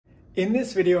In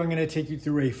this video, I'm going to take you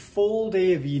through a full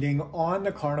day of eating on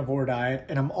the carnivore diet,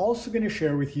 and I'm also going to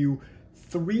share with you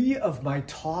 3 of my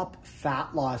top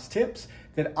fat loss tips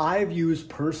that I've used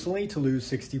personally to lose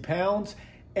 60 pounds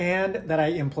and that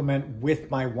I implement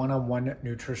with my one-on-one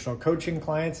nutritional coaching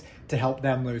clients to help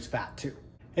them lose fat too.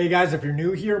 Hey guys, if you're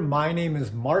new here, my name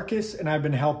is Marcus and I've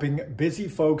been helping busy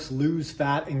folks lose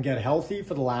fat and get healthy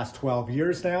for the last 12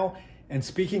 years now. And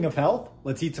speaking of health,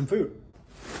 let's eat some food.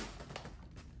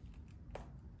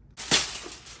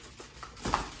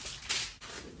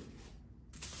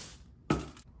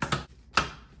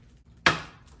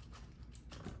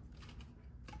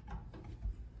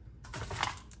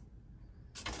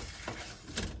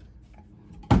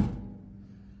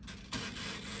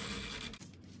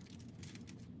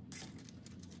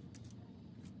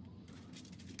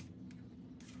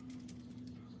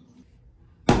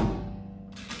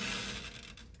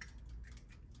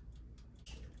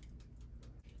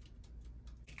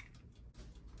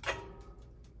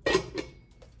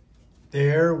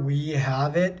 There we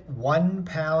have it, 1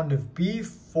 pound of beef,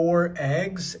 4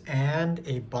 eggs, and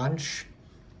a bunch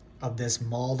of this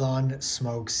Maldon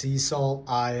smoked sea salt.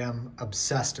 I am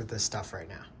obsessed with this stuff right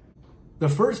now. The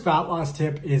first fat loss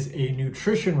tip is a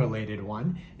nutrition related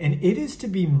one, and it is to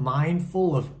be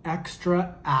mindful of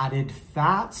extra added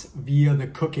fats via the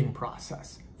cooking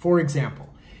process. For example,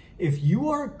 if you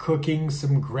are cooking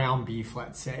some ground beef,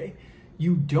 let's say,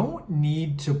 you don't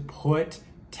need to put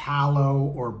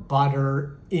tallow or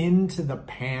butter into the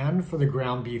pan for the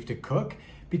ground beef to cook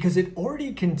because it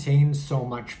already contains so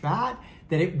much fat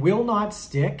that it will not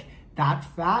stick. That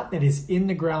fat that is in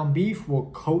the ground beef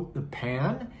will coat the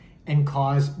pan and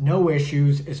cause no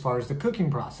issues as far as the cooking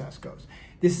process goes.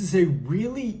 This is a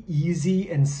really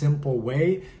easy and simple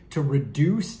way to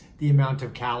reduce the amount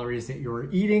of calories that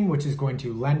you're eating, which is going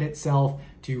to lend itself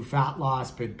to fat loss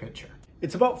big picture.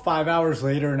 It's about 5 hours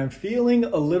later and I'm feeling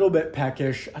a little bit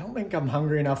peckish. I don't think I'm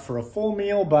hungry enough for a full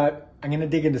meal, but I'm gonna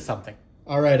dig into something.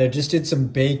 All right, I just did some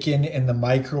bacon in the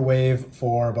microwave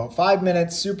for about 5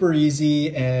 minutes, super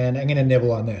easy, and I'm gonna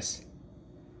nibble on this.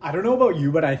 I don't know about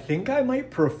you, but I think I might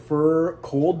prefer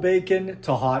cold bacon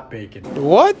to hot bacon.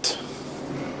 What?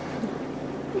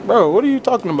 Bro, what are you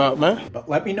talking about, man? But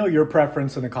let me know your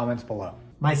preference in the comments below.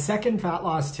 My second fat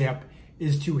loss tip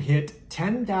is to hit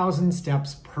 10,000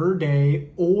 steps per day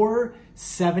or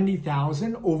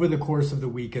 70,000 over the course of the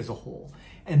week as a whole.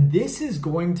 And this is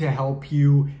going to help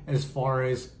you as far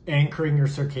as anchoring your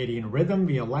circadian rhythm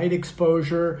via light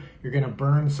exposure. You're gonna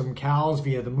burn some calories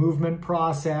via the movement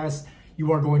process.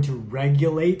 You are going to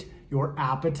regulate your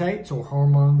appetite, so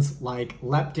hormones like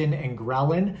leptin and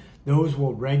ghrelin, those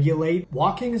will regulate.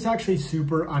 Walking is actually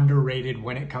super underrated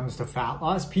when it comes to fat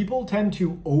loss. People tend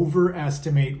to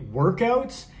overestimate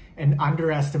workouts and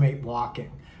underestimate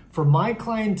walking. For my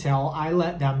clientele, I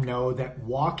let them know that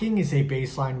walking is a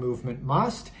baseline movement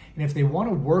must, and if they want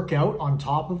to work out on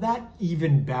top of that,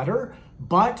 even better,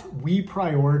 but we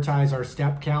prioritize our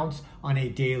step counts on a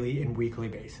daily and weekly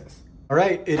basis. All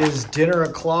right, it is dinner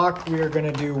o'clock. We are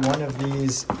gonna do one of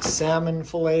these salmon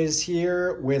fillets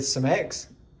here with some eggs.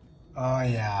 Oh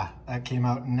yeah, that came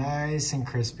out nice and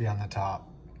crispy on the top.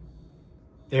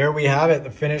 There we have it, the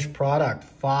finished product.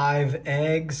 5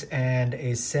 eggs and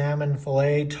a salmon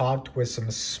fillet topped with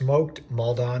some smoked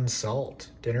Maldon salt.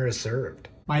 Dinner is served.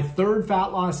 My third fat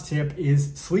loss tip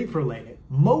is sleep related.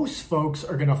 Most folks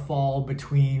are gonna fall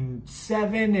between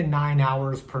 7 and 9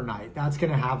 hours per night. That's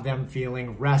gonna have them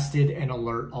feeling rested and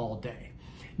alert all day.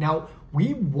 Now,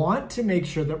 we want to make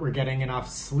sure that we're getting enough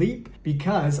sleep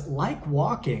because, like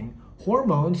walking,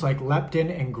 hormones like leptin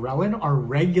and ghrelin are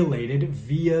regulated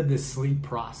via the sleep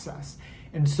process.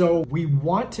 And so we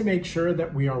want to make sure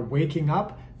that we are waking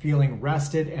up feeling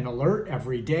rested and alert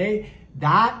every day.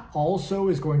 That also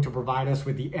is going to provide us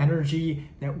with the energy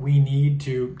that we need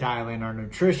to dial in our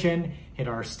nutrition, hit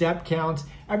our step counts.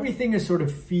 Everything is sort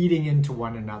of feeding into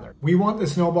one another. We want the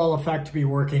snowball effect to be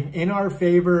working in our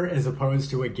favor as opposed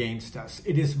to against us.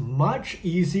 It is much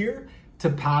easier to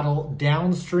paddle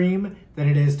downstream than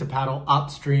it is to paddle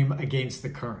upstream against the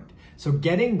current. So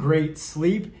getting great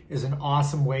sleep is an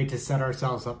awesome way to set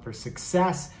ourselves up for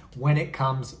success when it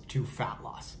comes to fat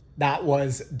loss. That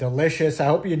was delicious. I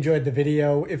hope you enjoyed the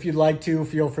video. If you'd like to,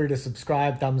 feel free to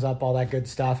subscribe, thumbs up, all that good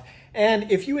stuff. And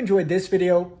if you enjoyed this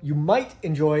video, you might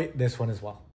enjoy this one as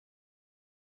well.